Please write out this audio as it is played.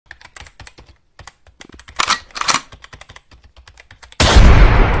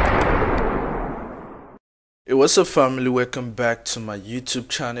Hey, what's up, family? Welcome back to my YouTube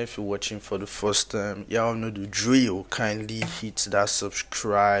channel. If you're watching for the first time, y'all know the drill. Kindly hit that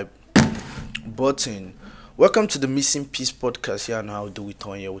subscribe button. Welcome to the Missing Piece podcast. Y'all know how we do it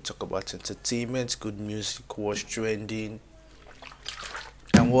on here. We talk about entertainment, good music, what's trending,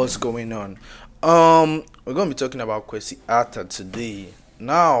 and what's going on. We're gonna be talking about Kwesi Arthur today.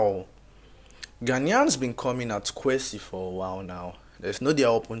 Now, Ghanians been coming at Kwesi for a while now. There's no day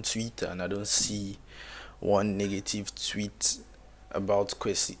up on Twitter, and I don't see one negative tweet about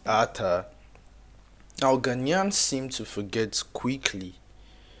Kwesi Arthur. Now, Ghanaians seem to forget quickly.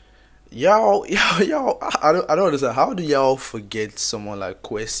 Y'all, I don't understand. How do y'all forget someone like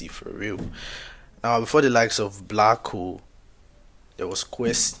Kwesi for real? Now, before the likes of Black Hole, there was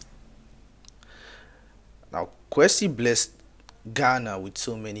Kwesi. Now, Kwesi blessed Ghana with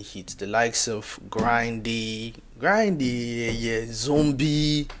so many hits. The likes of Grindy, yeah,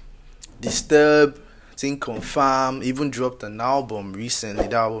 Zombie, Disturb, Think Confirm, even dropped an album recently.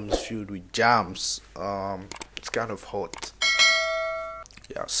 The album is filled with jams. It's kind of hot.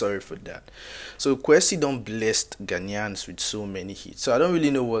 Yeah, sorry for that. So Kwesi don't blessed Ghanaians with so many hits. So I don't really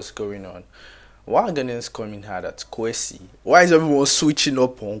know what's going on. Why are Ghanaians coming hard at Kwesi? Why is everyone switching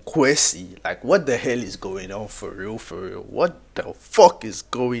up on Kwesi? Like, what the hell is going on for real, for real? What the fuck is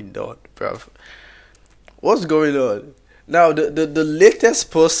going on, bruv? What's going on? Now, the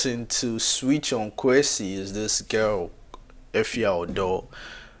latest person to switch on Kwesi is this girl, Efia Odo.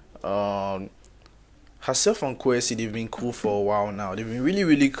 Herself and Kwesi, they've been cool for a while now. They've been really,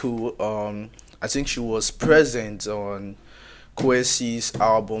 really cool. I think she was present on Kwesi's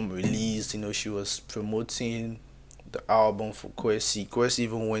album release. You know, she was promoting the album for Kwesi. Kwesi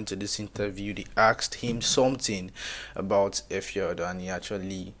even went to this interview. They asked him something about Efia Odo, and he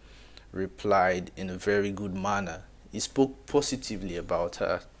actually replied in a very good manner. He spoke positively about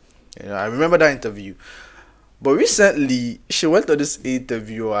her. You know, I remember that interview. But recently, she went to this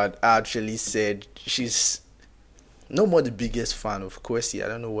interview and actually said she's no more the biggest fan of Kwesi. I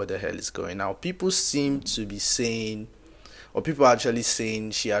don't know what the hell is going on. People seem to be saying, or people are actually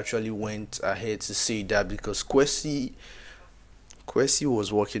saying she actually went ahead to say that because Kwesi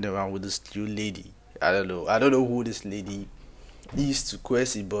was walking around with this new lady. I don't know who this lady is to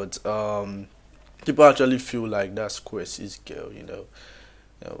Kwesi, but people actually feel like that's Kwesi's girl, you know.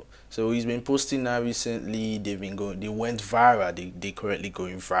 So he's been posting now recently. They went viral. They currently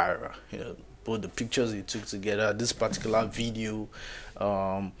going viral. You know, both the pictures they took together, this particular video,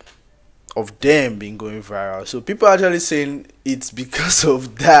 of them being going viral. So people are actually saying it's because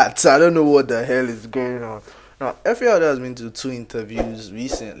of that. I don't know what the hell is going on. Now, Efia Odo has been to 2 interviews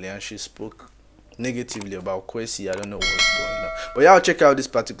recently, and she spoke negatively about Kwesi. I don't know what's going on. But y'all check out this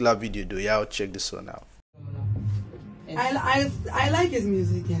particular video though. Y'all check this one out. I like his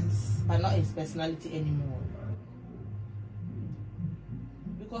music, yes. But not his personality anymore.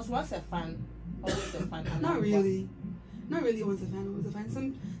 Because once a fan, always a fan. Not really. Not really once a fan, always a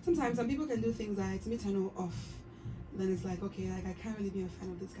fan. Sometimes some people can do things that to me turn off. Then it's like, okay, like I can't really be a fan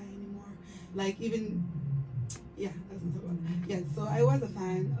of this guy anymore. Like even, yeah, that's not so bad. Yeah, so I was a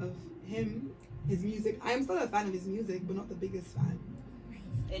fan of him, his music. I'm still a fan of his music, but not the biggest fan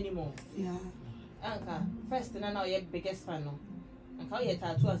anymore. Yeah. Anka, first and now you're biggest fan. No, and how you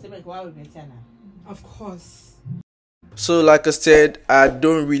tattoo and say why we better now. Of course. So, like I said, I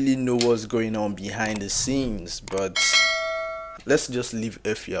don't really know what's going on behind the scenes, but let's just leave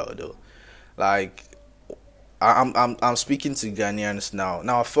Efia Odo. Like, I'm speaking to Ghanaians now.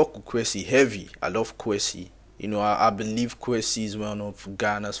 Now I fuck with Kwesi heavy. I love Kwesi. You know, I believe Kwesi is one of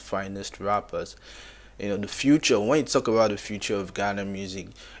Ghana's finest rappers. You know, the future, when you talk about the future of Ghana music,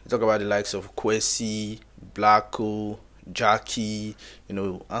 you talk about the likes of Kwesi, Blacko, Jackie, you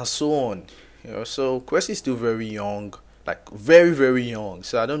know, and so on. You know, so Kwesi is still very young, like very, very young.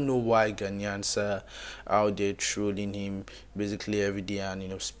 So I don't know why Ghanaians are out there trolling him basically every day and, you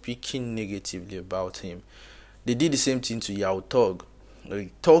know, speaking negatively about him. They did the same thing to Yao Tog.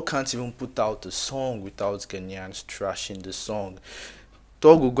 Like, Tog can't even put out a song without Ghanaians trashing the song.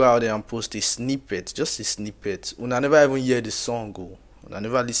 Tog will go out there and post a snippet, just a snippet. When I never even hear the song, when I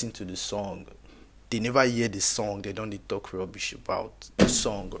never listen to the song, they never hear the song. They don't talk rubbish about the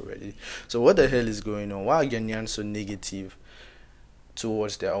song already. So what the hell is going on? Why are Ghanaians so negative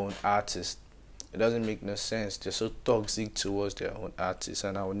towards their own artists? It doesn't make no sense. They're so toxic towards their own artists,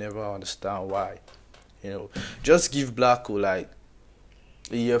 and I will never understand why. You know, just give Blacko like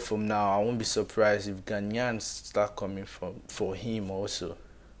a year from now. I won't be surprised if Ghanaians start coming for him also.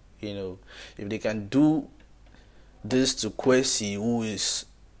 You know, if they can do this to Kwesi, who is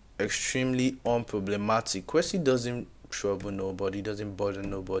extremely unproblematic. Kwesi doesn't trouble nobody, doesn't bother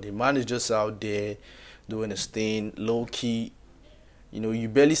nobody. Man is just out there doing his thing, low key. You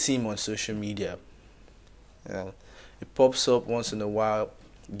barely see him on social media. It pops up once in a while,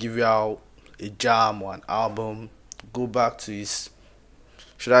 give you out a jam or an album, go back to his,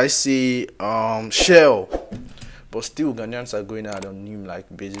 should I say, shell. But still, Ghanaians are going out on him like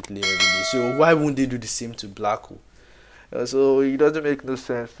basically every day. So why won't they do the same to Black Hole? So it doesn't make no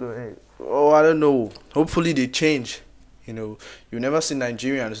sense to me. Oh, I don't know. Hopefully they change. You never see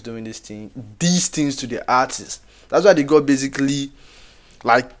Nigerians doing these things to the artists. That's why they got basically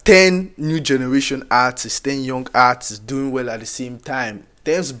like 10 new generation artists, 10 young artists doing well at the same time.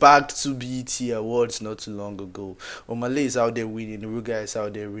 Thanks back to BET Awards not too long ago. Omale is out there winning, Ruga is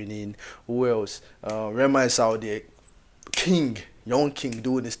out there winning. Who else? Rema is out there. Young King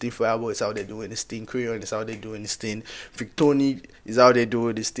doing this thing. Fireboy is out there doing this thing. Crayon is out there doing this thing. Victoni is out there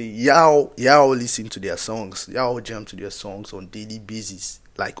doing this thing. Y'all listen to their songs. Y'all jam to their songs on daily basis.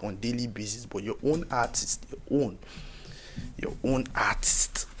 Like on daily basis. But your own artist, your own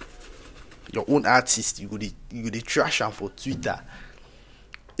artist, you go the trash am for Twitter.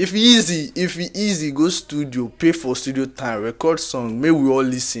 If it easy, go studio, pay for studio time, record song, may we all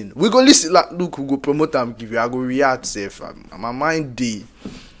listen. We go listen, like, look, we go promote and give you, I go react safe. My mind day.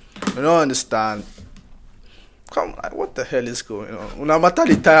 You don't understand. Come, like, what the hell is going on? When I'm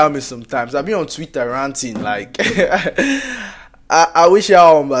they tire me sometimes. I be on Twitter ranting, like, I wish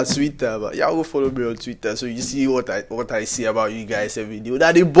y'all on my Twitter, but y'all go follow me on Twitter so you see what I see about you guys every day.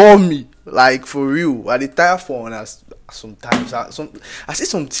 That they bomb me, like, for real. I they tire for us sometimes. I see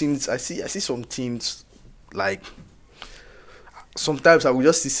some things. I see some things, like, sometimes I will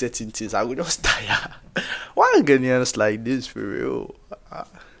just see certain things. I will just tire. Why are Ghanaians like this for real?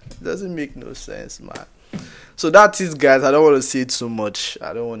 It doesn't make no sense, man. So that's it, guys. I don't want to say too much.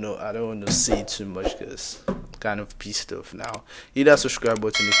 I don't want to say too much because I'm kind of pissed off now. Hit that subscribe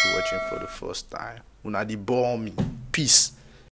button if you're watching for the first time. Una the bomb me. Peace.